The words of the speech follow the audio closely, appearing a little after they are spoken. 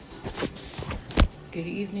Good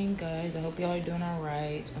evening, guys. I hope y'all are doing all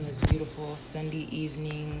right on this beautiful Sunday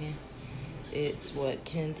evening. It's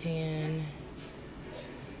 10:10.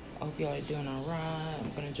 I hope y'all are doing all right.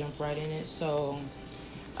 I'm gonna jump right in it. So,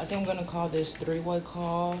 I think I'm gonna call this three-way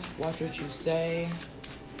call. Watch what you say.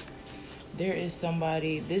 There is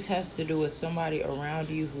somebody. This has to do with somebody around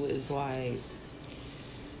you who is like.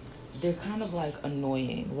 They're kind of like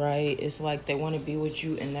annoying, right? It's like they want to be with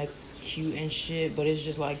you and that's cute and shit, but it's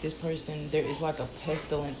just like this person, there is like a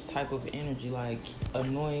pestilence type of energy, like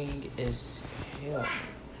annoying as hell.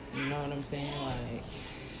 You know what I'm saying? Like,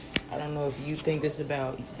 I don't know if you think this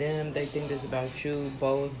about them, they think this about you,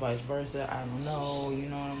 both, vice versa. I don't know, you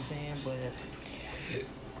know what I'm saying? But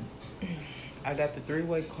I got the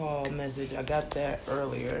three-way call message. I got that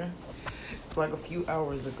earlier, like a few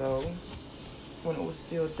hours ago, when it was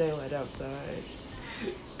still daylight outside.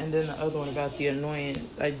 And then the other one about the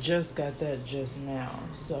annoyance, I just got that just now.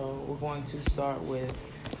 So we're going to start with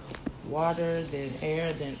water, then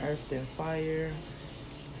air, then earth, then fire.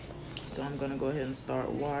 So I'm going to go ahead and start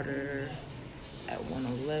water at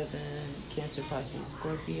 111. Cancer, Pisces,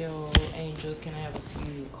 Scorpio. Angels, can I have a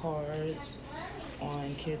few cards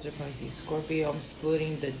on Cancer, Pisces, Scorpio? I'm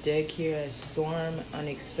splitting the deck here as storm,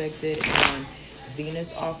 unexpected, and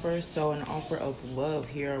Venus offer. So an offer of love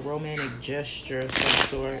here, a romantic gesture of some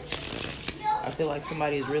sort. I feel like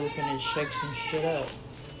somebody is really finna shake some shit up.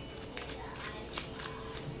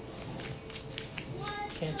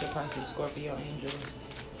 Cancer, Pisces, Scorpio, angels.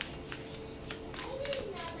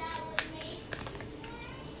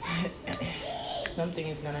 Something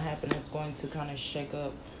is gonna happen that's going to kind of shake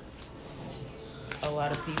up a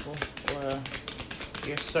lot of people, or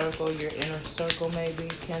your circle, your inner circle maybe.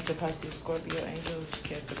 Cancer, Pisces, Scorpio, angels.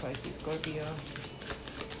 Cancer, Pisces, Scorpio.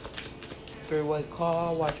 Three-way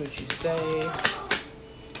call. Watch what you say.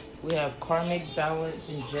 We have karmic balance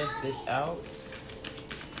and justice out.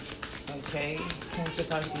 Okay. Cancer,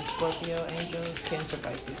 Pisces, Scorpio, angels. Cancer,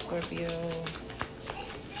 Pisces, Scorpio.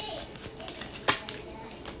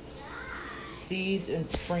 Seeds in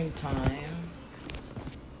springtime.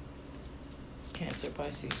 Cancer,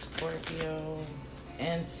 Pisces, Scorpio.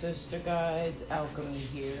 Ancestor guides, alchemy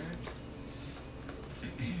here.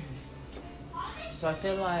 So I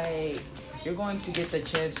feel like you're going to get the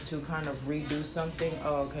chance to kind of redo something.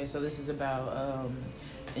 Oh, okay, so this is about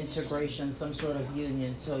integration, some sort of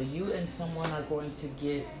union. So you and someone are going to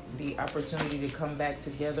get the opportunity to come back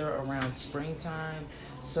together around springtime,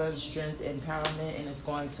 sun, strength, empowerment, and it's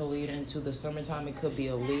going to lead into the summertime. It could be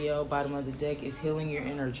a Leo. Bottom of the deck is healing your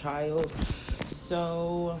inner child.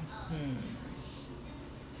 So,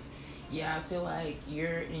 yeah, I feel like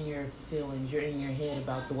you're in your feelings, you're in your head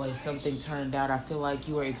about the way something turned out. I feel like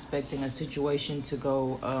you were expecting a situation to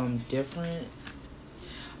go different.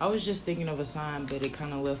 I was just thinking of a sign, but it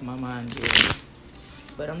kind of left my mind here.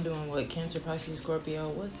 But I'm doing what? Cancer, Pisces, Scorpio.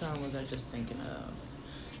 What sign was I just thinking of?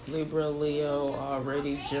 Libra, Leo,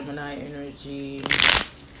 already. Gemini energy.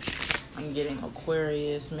 I'm getting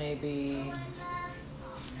Aquarius, maybe.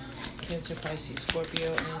 Cancer, Pisces,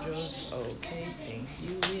 Scorpio, angels. Okay, thank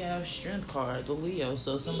you. We have strength card, the Leo.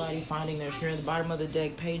 So somebody finding their strength. Bottom of the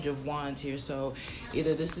deck, Page of Wands here. So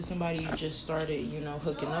either this is somebody you just started,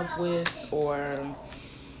 hooking up with, or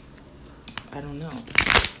I don't know.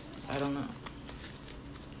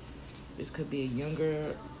 This could be a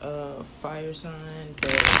younger fire sign,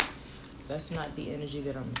 but that's not the energy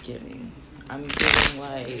that I'm getting. I'm getting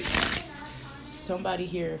like somebody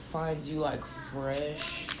here finds you like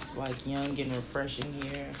fresh, like young and refreshing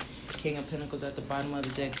here. King of Pentacles at the bottom of the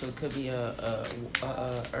deck, so it could be a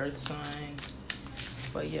earth sign.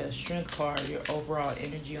 But yeah, strength card, your overall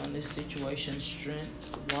energy on this situation, strength.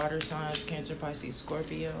 Water signs, Cancer, Pisces,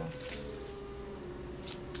 Scorpio.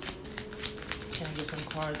 Can I get some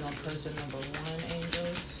cards on person number 1,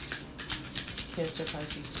 angels? Cancer,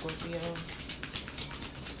 Pisces, Scorpio.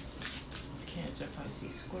 Cancer,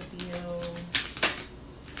 Pisces, Scorpio.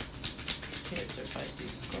 Cancer,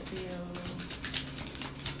 Pisces, Scorpio.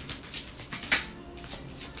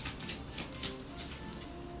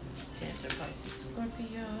 Cancer, Pisces,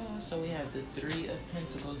 Scorpio. So we have the 3 of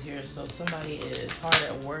Pentacles here. So somebody is hard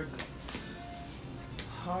at work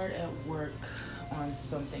on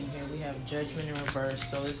something here. We have Judgment in reverse.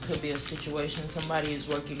 So this could be a situation. Somebody is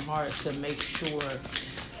working hard to make sure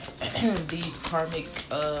these karmic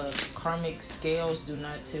scales do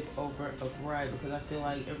not tip over upright, because I feel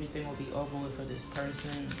like everything will be over with for this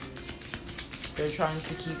person. They're trying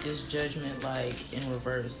to keep this judgment like in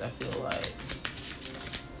reverse, I feel like.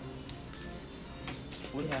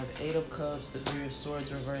 We have 8 of Cups, the 3 of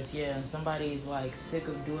Swords reverse. Yeah, and somebody's like sick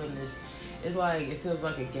of doing this it's like it feels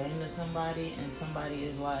like a game to somebody, and somebody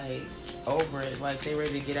is like over it, like they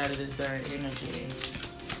ready to get out of this darn energy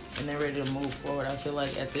and they're ready to move forward. I feel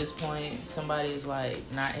like at this point somebody is like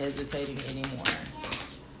not hesitating anymore.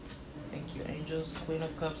 Thank you, angels. Queen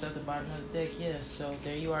of Cups at the bottom of the deck. Yes, so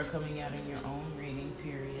there you are coming out in your own reading,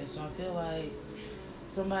 period. So I feel like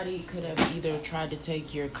somebody could have either tried to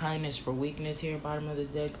take your kindness for weakness here, bottom of the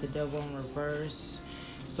deck, the devil in reverse.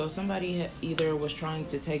 So somebody either was trying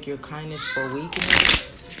to take your kindness for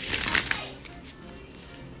weakness,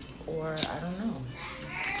 or I don't know.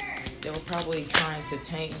 They were probably trying to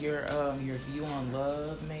taint your view on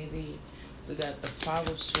love, maybe. We got the Five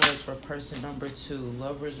of Swords for person number 2,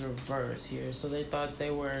 Lovers reverse here. So they thought they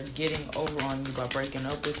were getting over on you by breaking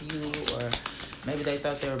up with you, or maybe they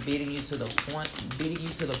thought they were beating you to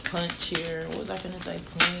the punch here. What was I finna say?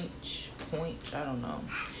 Point? I don't know.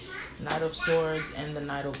 Knight of Swords and the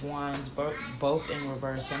Knight of Wands, both in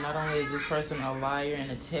reverse. So not only is this person a liar and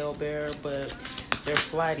a talebearer, but they're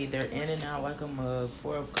flighty. They're in and out like a mug.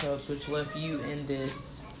 Four of Cups, which left you in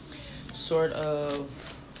this sort of,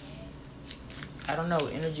 I don't know,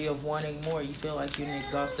 energy of wanting more. You feel like you've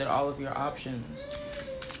exhausted all of your options.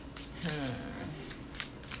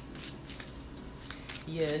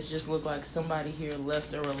 Yeah, it just looked like somebody here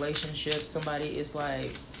left a relationship. Somebody is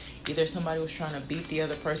like, either somebody was trying to beat the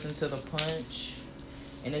other person to the punch,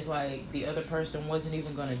 and it's like the other person wasn't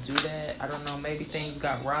even going to do that. I don't know. Maybe things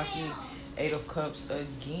got rocky. 8 of Cups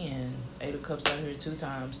again. 8 of Cups out here 2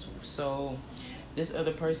 times. So this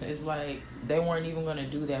other person is like, they weren't even going to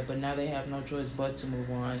do that, but now they have no choice but to move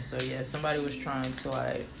on. So yeah, somebody was trying to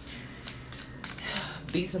like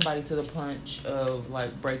beat somebody to the punch of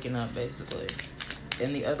like breaking up, basically.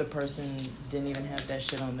 And the other person didn't even have that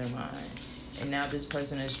shit on their mind. And now this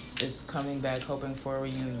person is coming back hoping for a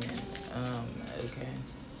reunion. Okay.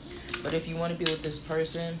 But if you want to be with this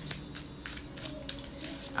person,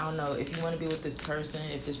 I don't know. If you want to be with this person,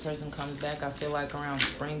 if this person comes back, I feel like around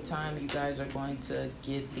springtime, you guys are going to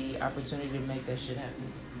get the opportunity to make that shit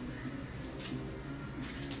happen.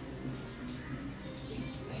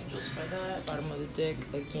 Angels for that. Bottom of the deck,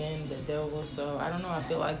 again, the devil. So, I don't know. I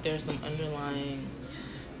feel like there's some underlying,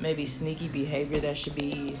 maybe sneaky behavior that should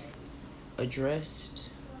be addressed.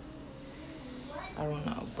 I don't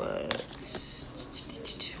know, but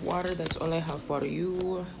water, that's all I have for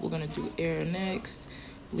you. We're gonna do air next.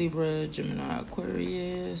 Libra, Gemini,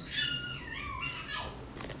 Aquarius.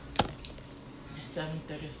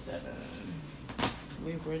 7:37.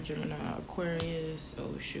 Libra, Gemini, Aquarius.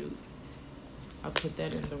 Oh shoot, I put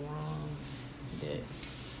that in the wrong deck.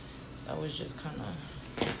 That was just kind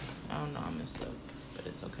of, I don't know, I messed up, but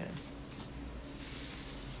it's okay.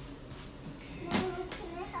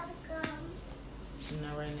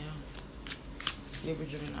 Not right now. Libra,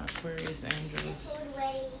 Gemini, Aquarius, angels.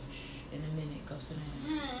 In a minute, go sit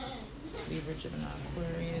down. Libra, Gemini,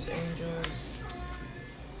 Aquarius, angels.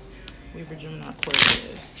 Libra, Gemini,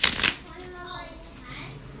 Aquarius.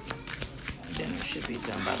 Dinner should be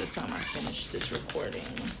done by the time I finish this recording.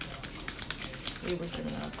 Libra,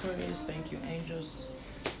 Gemini, Aquarius, thank you, angels.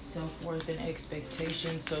 Self-worth and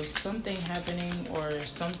expectation. So something happening, or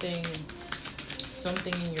something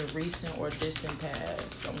in your recent or distant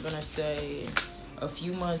past. I'm gonna say a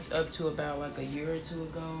few months up to about like a year or 2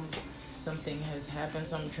 ago, something has happened,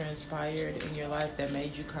 something transpired in your life that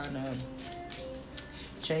made you kind of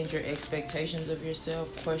change your expectations of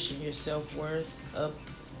yourself, question your self-worth, up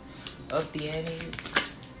the antes.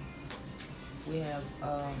 We have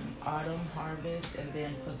autumn, harvest, and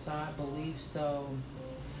then facade belief. So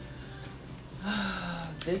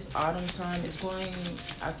this autumn time is going,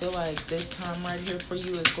 I feel like this time right here for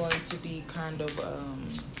you is going to be kind of,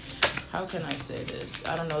 how can I say this?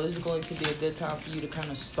 I don't know. This is going to be a good time for you to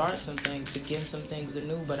kind of start some things, begin some things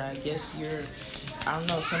anew. But I guess I don't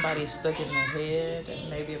know, somebody is stuck in their head,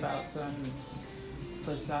 maybe about some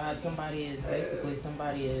facade. Somebody is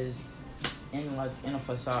in a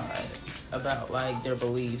facade about like their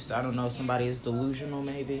beliefs. I don't know. Somebody is delusional,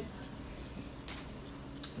 maybe.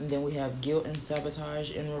 And then we have guilt and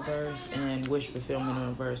sabotage in reverse, and wish fulfillment in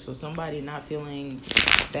reverse. So somebody not feeling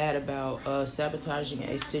bad about sabotaging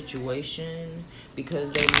a situation because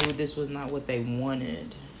they knew this was not what they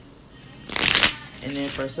wanted. And then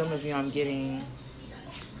for some of you, I'm getting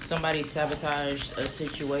somebody sabotaged a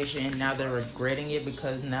situation and now they're regretting it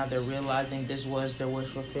because now they're realizing this was their wish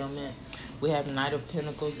fulfillment. We have Knight of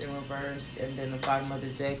Pentacles in reverse, and then the bottom of the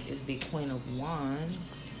deck is the Queen of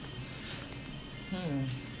Wands.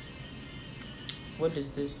 What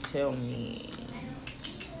does this tell me?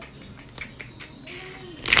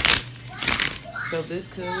 So this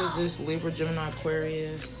could resist Libra, Gemini,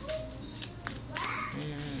 Aquarius.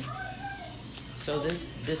 So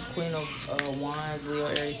this Queen of Wands, Leo,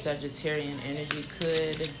 Aries, Sagittarian energy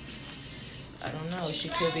could, I don't know, she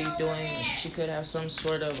could have some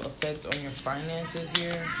sort of effect on your finances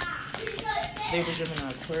here. Libra, Gemini,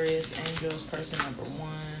 Aquarius, angels, person number 1.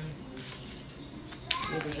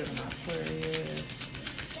 Libra, Gemini, Aquarius.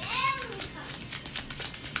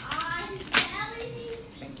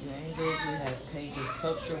 Thank you, angels. We have Page of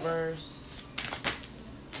Cups reverse.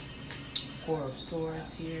 4 of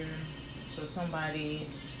Swords here. So somebody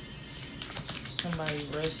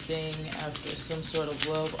resting after some sort of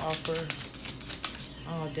love offer.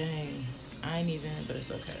 Oh, dang. I ain't even, but it's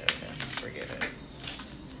okay. Forget it.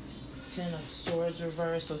 10 of Swords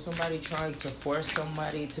reverse. So somebody trying to force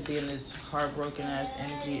somebody to be in this heartbroken ass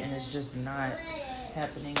energy, and it's just not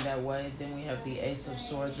happening that way. Then we have the Ace of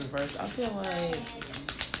Swords reverse. I feel like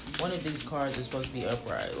one of these cards is supposed to be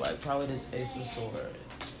upright. Like probably this Ace of Swords.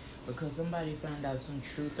 Because somebody found out some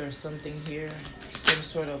truth or something here. Some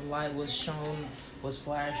sort of light was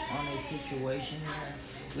flashed on a situation here.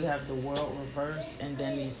 We have the World reverse, and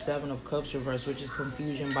then the 7 of Cups reverse, which is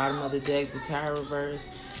confusion. Bottom of the deck, the Tower reverse,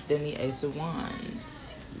 then the Ace of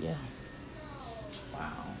Wands. Yeah.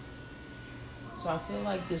 Wow. So I feel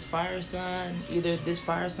like this fire sign, either this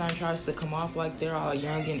fire sign tries to come off like they're all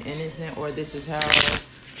young and innocent, or this is how,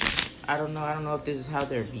 I don't know if this is how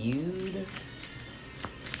they're viewed.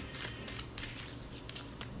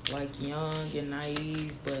 Like young and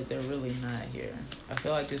naive, but they're really not here. I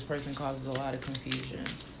feel like this person causes a lot of confusion.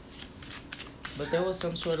 But there was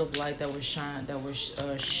some sort of light that was shown.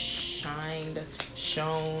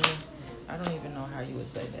 I don't even know how you would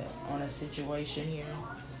say that on a situation here.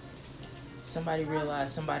 Somebody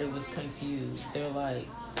realized somebody was confused. They're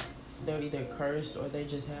either cursed or they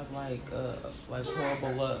just have like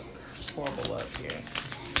horrible luck here.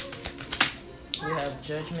 We have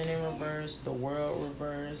Judgment in reverse, the World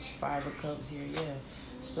reverse, 5 of Cups here, yeah.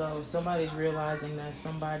 So somebody's realizing that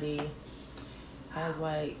somebody has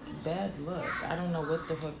like bad luck. I don't know what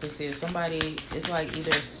the fuck this is. It's like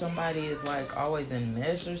either somebody is like always in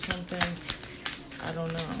mess or something. I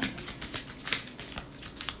don't know.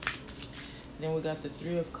 Then we got the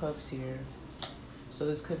 3 of Cups here. So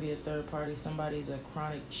this could be a third party. Somebody's a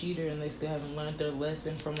chronic cheater and they still haven't learned their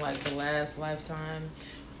lesson from like the last lifetime.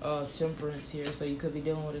 Temperance here, so you could be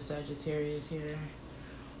dealing with a Sagittarius here,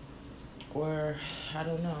 or I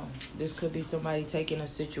don't know, this could be somebody taking a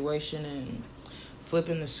situation and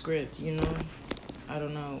flipping the script, you know. I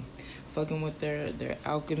don't know, fucking with their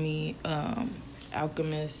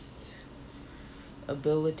alchemist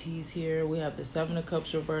abilities here. We have the 7 of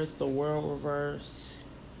Cups reverse, the World reverse.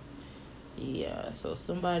 Yeah, so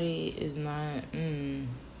somebody is not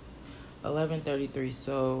 11:33.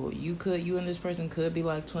 So you and this person could be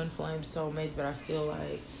like twin flame soulmates, but I feel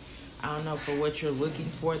like, I don't know, for what you're looking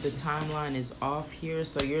for, the timeline is off here.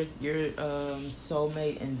 So your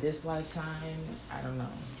soulmate in this lifetime, I don't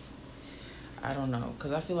know,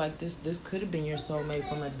 because I feel like this could have been your soulmate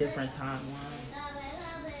from a different timeline,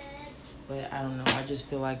 but I don't know. I just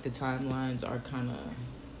feel like the timelines are kind of,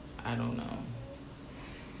 I don't know.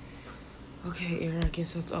 Okay, Air, I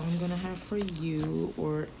guess that's all I'm gonna have for you.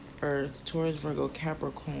 Or Earth, Taurus, Virgo,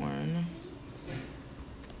 Capricorn.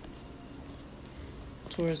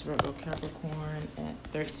 Taurus, Virgo, Capricorn at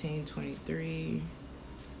 13:23.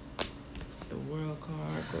 The World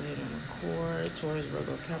card, go ahead and record. Taurus,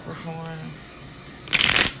 Virgo, Capricorn.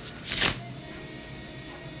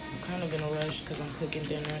 I'm kind of in a rush because I'm cooking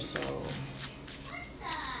dinner,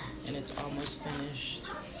 and it's almost finished.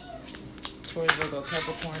 Taurus, Virgo,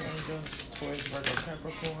 Capricorn, angels. Taurus, Virgo,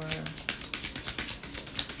 Capricorn.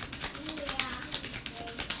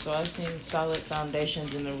 So I seen solid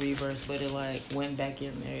foundations in the reverse, but it like went back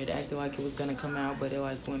in there. It acted like it was gonna come out, but it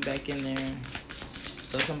like went back in there.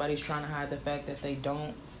 So somebody's trying to hide the fact that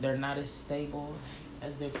they're not as stable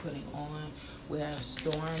as they're putting on. We have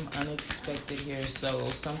storm, unexpected here. So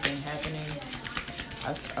something happening.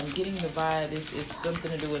 I'm getting the vibe it's something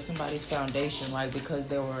to do with somebody's foundation, like because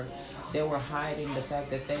they were hiding the fact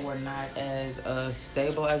that they were not as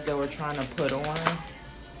stable as they were trying to put on.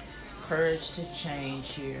 Courage to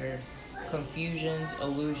change here. Confusions,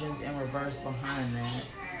 illusions, and reverse behind that.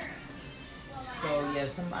 So yeah,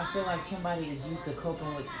 I feel like somebody is used to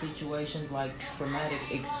coping with situations like traumatic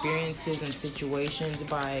experiences and situations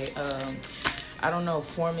by I don't know,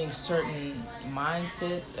 forming certain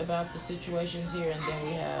mindsets about the situations here. And then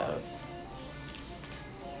we have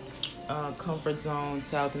comfort zone,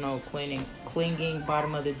 south node, clinging.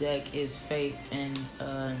 Bottom of the deck is fate, and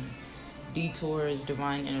detours,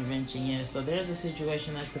 divine intervention. Yeah, so there's a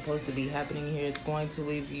situation that's supposed to be happening here. It's going to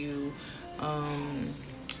leave you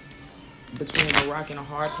between a rock and a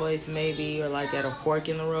hard place, maybe, or like at a fork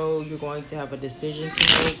in the road. You're going to have a decision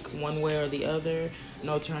to make, one way or the other.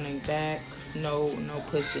 No turning back. No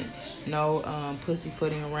pussy. No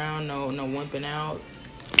pussyfooting around. No wimping out.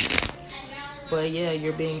 But yeah,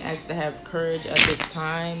 you're being asked to have courage at this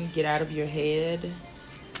time. Get out of your head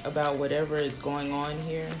about whatever is going on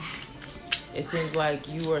here. It seems like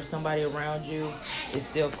you or somebody around you is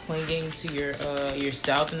still clinging to your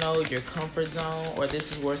south node, your comfort zone, or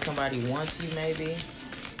this is where somebody wants you, maybe.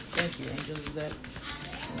 Thank you, angels. Is that?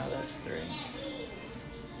 No, that's 3.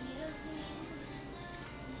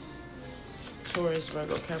 Taurus,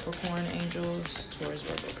 Virgo, Capricorn, angels. Taurus,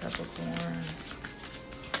 Virgo, Capricorn.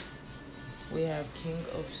 We have King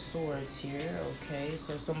of Swords here. Okay,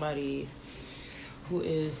 so somebody who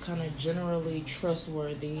is kind of generally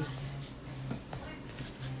trustworthy.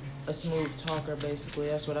 A smooth talker, basically.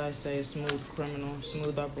 That's what I say. A smooth criminal,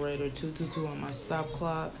 smooth operator. 222 on my stop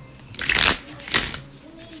clock.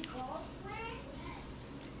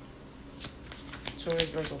 Taurus,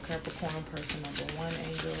 Virgo, Capricorn, person number 1,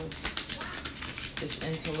 angels. This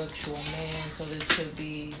intellectual man. So this could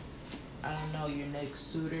be, I don't know, your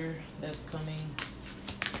next suitor that's coming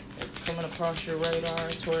across your radar.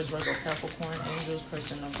 Taurus, Virgo, Capricorn, angels,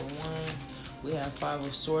 person number 1. We have 5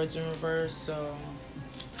 of Swords in reverse. So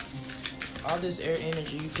all this air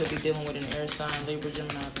energy, you could be dealing with an air sign, Libra,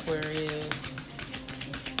 Gemini, Aquarius.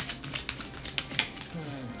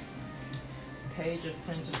 Page of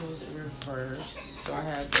Pentacles in reverse. So I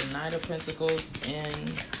have the Knight of Pentacles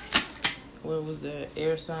and what was the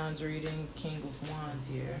air signs reading? King of Wands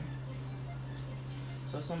here.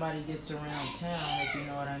 So somebody gets around town, if you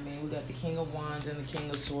know what I mean. We got the King of Wands and the King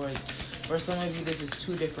of Swords. For some of you, this is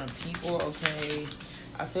 2 different people, okay?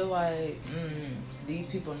 I feel like these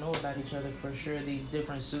people know about each other for sure. These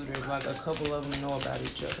different suitors, like a couple of them know about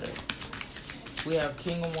each other. We have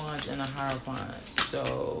King of Wands and a Hierophant.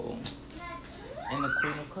 So, and the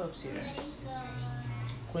Queen of Cups here.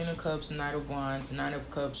 Queen of Cups, Knight of Wands, Nine of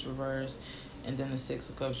Cups reversed, and then the 6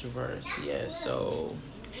 of Cups reversed. Yeah, so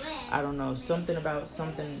I don't know. Something about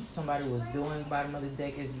something somebody was doing. Bottom of the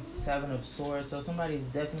deck is 7 of Swords. So somebody's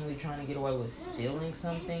definitely trying to get away with stealing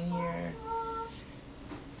something here.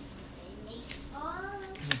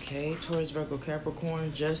 Okay, Taurus, Virgo,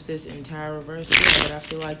 Capricorn, Justice, entire reverse. Yeah, but I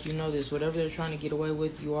feel like you know this. Whatever they're trying to get away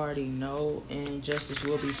with, you already know, and justice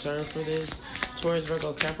will be served for this. Taurus,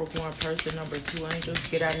 Virgo, Capricorn, person number 2, angels.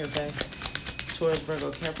 Get out here, babe. Taurus,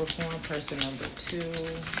 Virgo, Capricorn, person number 2.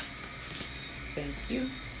 Thank you.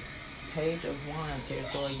 Page of Wands here.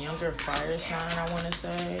 So a younger fire sign, I want to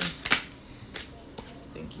say.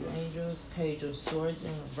 Thank you, angels. Page of Swords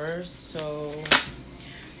in reverse. So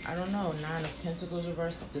I don't know, 9 of Pentacles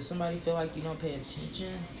reversed. Does somebody feel like you don't pay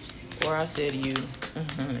attention? Or I said you.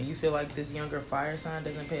 You feel like this younger fire sign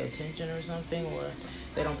doesn't pay attention or something? Or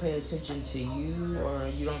they don't pay attention to you? Or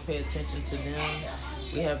you don't pay attention to them?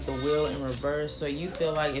 We have the Wheel in reverse. So you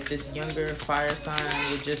feel like if this younger fire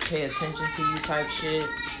sign would just pay attention to you type shit,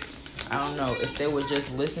 I don't know. If they would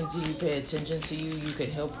just listen to you, pay attention to you, you could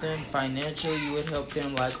help them financially. You would help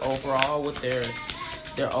them like overall with their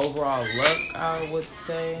overall luck, I would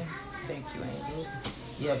say. Thank you, angels.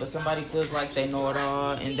 Yeah, but somebody feels like they know it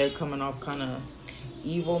all and they're coming off kind of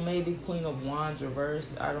evil, maybe. Queen of Wands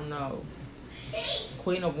reversed. I don't know.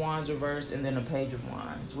 Queen of Wands reversed and then a Page of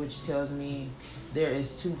Wands, which tells me there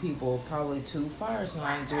is 2 people, probably 2 fire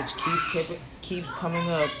signs, which keeps coming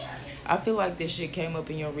up. I feel like this shit came up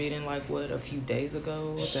in your reading like, what, a few days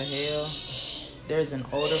ago? What the hell? There's an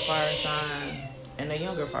older fire sign and a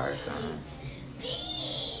younger fire sign.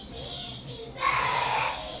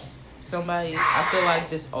 Somebody, I feel like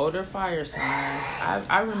this older fire sign,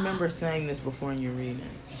 I remember saying this before in your reading.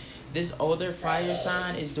 This older fire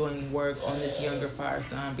sign is doing work on this younger fire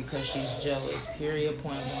sign because she's jealous, period,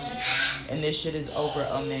 point 1. And this shit is over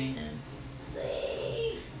a man.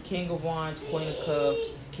 King of Wands, Queen of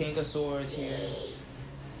Cups, King of Swords here.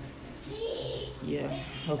 Yeah,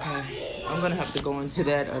 okay. I'm going to have to go into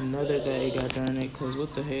that another day, goddarn it, because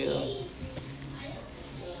what the hell?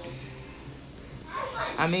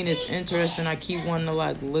 I mean, it's interesting. I keep wanting to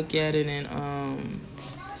like look at it and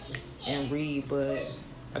read, but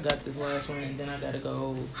I got this last one and then I gotta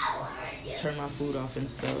go turn my food off and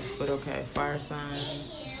stuff. But okay, fire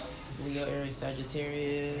signs, Leo, Aries,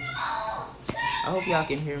 Sagittarius. I hope y'all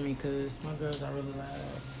can hear me because my girls are really loud.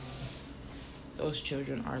 Those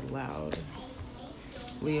children are loud.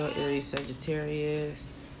 Leo, Aries,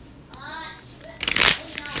 Sagittarius.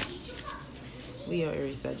 Leo,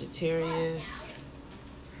 Aries, Sagittarius.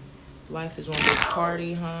 Life is one big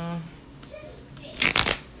party, huh?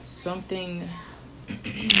 Something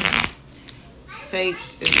fate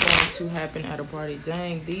is going to happen at a party.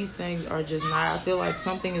 Dang, these things are just not. I feel like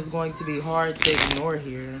something is going to be hard to ignore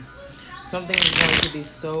here. Something is going to be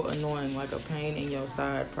so annoying, like a pain in your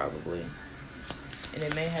side, probably. And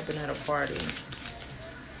it may happen at a party.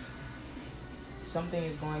 Something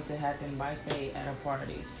is going to happen by fate at a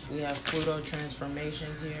party. We have Pluto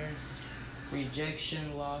transformations here.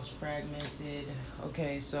 Rejection, loss, fragmented.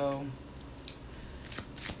 Okay, so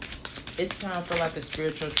it's time for like a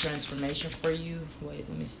spiritual transformation for you. Wait,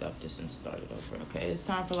 let me stop this and start it over. Okay, it's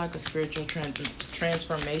time for like a spiritual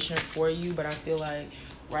transformation for you, but I feel like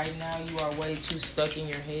right now you are way too stuck in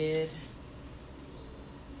your head.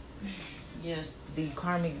 Yes, the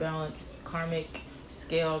karmic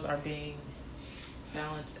scales are being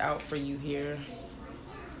balanced out for you here.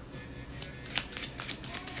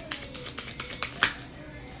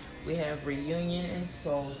 We have reunion and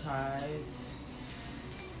soul ties.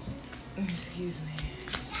 Excuse me.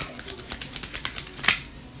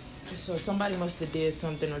 So somebody must have did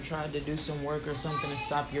something or tried to do some work or something to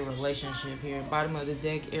stop your relationship here. Bottom of the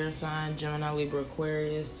deck, air sign, Gemini, Libra,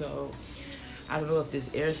 Aquarius. So I don't know if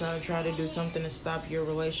this air sign tried to do something to stop your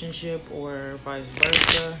relationship or vice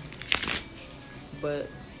versa. But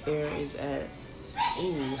air is at,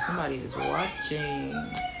 ooh, somebody is watching.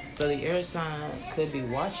 So the air sign could be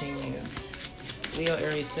watching you. Leo,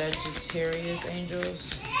 Aries, Sagittarius,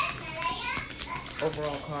 angels.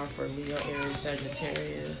 Overall card for Leo, Aries,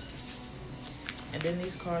 Sagittarius. And then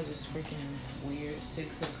these cards is freaking weird.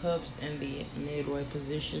 Six of Cups in the midway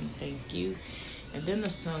position. Thank you. And then the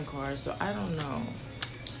Sun card. So I don't know.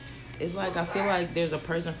 It's like I feel like there's a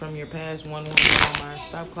person from your past. 111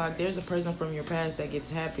 stop clock. There's a person from your past that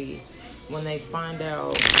gets happy when they find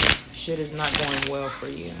out shit is not going well for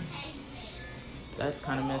you. That's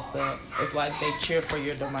kind of messed up. It's like they cheer for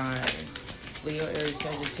your demise. Leo, Aries,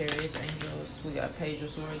 Sagittarius, angels. We got Page of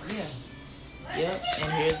Swords. Yeah. Yep.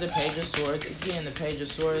 And here's the Page of Swords. Again, the Page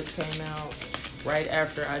of Swords came out right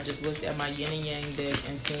after I just looked at my yin and yang deck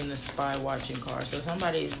and seen the spy watching card. So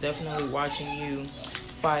somebody is definitely watching you.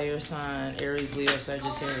 Fire sign, Aries, Leo,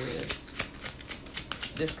 Sagittarius.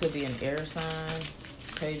 This could be an air sign.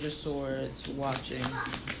 Page of Swords watching.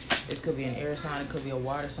 This could be an air sign. It could be a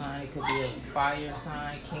water sign. It could be a fire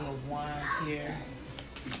sign. King of Wands here.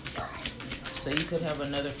 So you could have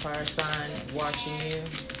another fire sign watching you.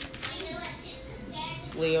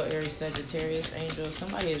 Leo, Aries, Sagittarius, angel.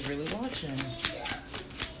 Somebody is really watching.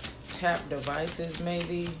 Tap devices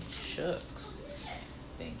maybe. Shucks.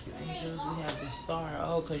 Thank you, angels. We have the star.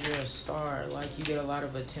 Oh, because you're a star. Like, you get a lot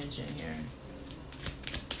of attention here.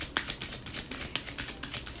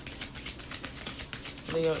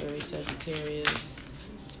 Leo, Aries, Sagittarius.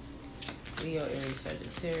 Leo, Aries,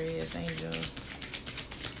 Sagittarius, angels.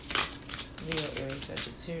 Leo, Aries,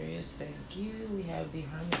 Sagittarius, thank you. We have the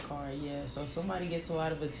Hermit card, yeah. So somebody gets a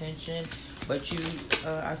lot of attention, but you,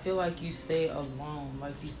 I feel like you stay alone.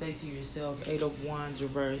 Like you stay to yourself. 8 of Wands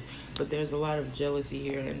reversed, but there's a lot of jealousy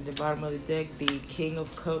here. And the bottom of the deck, the King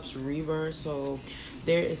of Cups reverse. So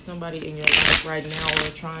there is somebody in your life right now who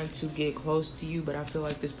are trying to get close to you, but I feel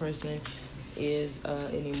like this person is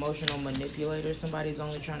an emotional manipulator. Somebody's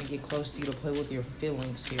only trying to get close to you to play with your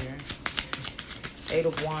feelings here. 8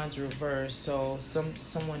 of Wands reversed. So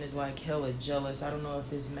someone is like hella jealous. I don't know if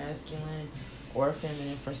this is masculine or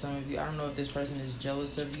feminine for some of you. I don't know if this person is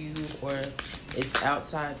jealous of you or it's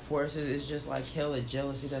outside forces. It's just like hella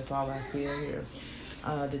jealousy. That's all I feel here.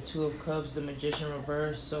 The 2 of Cups, the Magician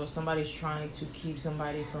reversed. So somebody's trying to keep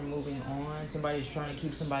somebody from moving on. Somebody's trying to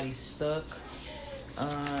keep somebody stuck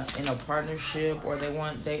in a partnership, or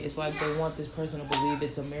it's like they want this person to believe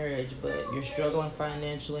it's a marriage, but you're struggling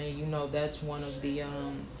financially. You know, that's one of the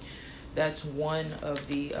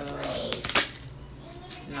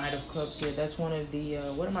Knight of Cups here. That's one of the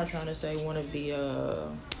what am I trying to say? One of the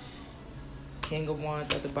King of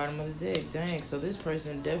Wands at the bottom of the deck. Dang, so this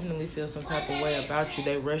person definitely feels some type of way about you.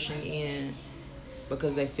 They're rushing in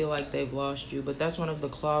because they feel like they've lost you. But that's one of the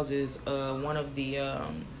clauses, one of the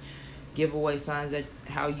giveaway signs that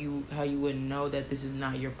how you would know that this is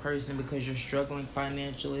not your person because you're struggling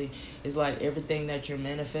financially. It's like everything that you're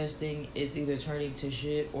manifesting, it's either turning to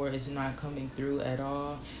shit or it's not coming through at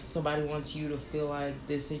all. Somebody wants you to feel like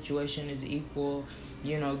this situation is equal,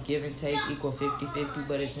 you know, give and take, equal 50-50,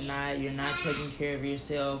 but it's not. You're not taking care of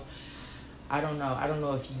yourself. I don't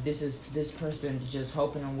know if this person just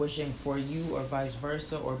hoping and wishing for you or vice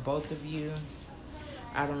versa or both of you.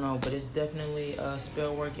 I don't know, but it's definitely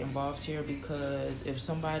spell work involved here, because if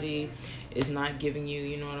somebody is not giving you,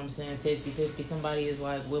 you know what I'm saying, 50-50, somebody is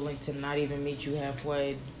like willing to not even meet you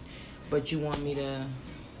halfway, but you want me to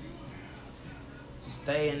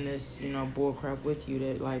stay in this, you know, bullcrap with you,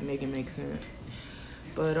 that like make it make sense.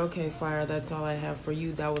 But okay, Fire, that's all I have for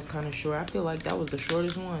you. That was kind of short. I feel like that was the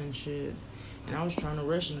shortest one, shit. And I was trying to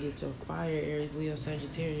rush and get to Fire, Aries, Leo,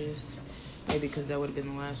 Sagittarius. Maybe because that would have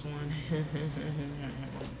been the last one.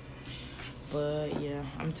 But yeah,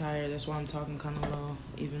 I'm tired. That's why I'm talking kind of low,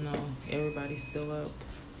 even though everybody's still up.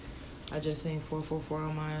 I just seen 444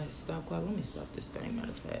 on my stop clock. Let me stop this thing, matter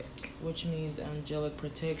of fact. Which means angelic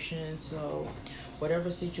protection. So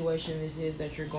whatever situation this is that you're going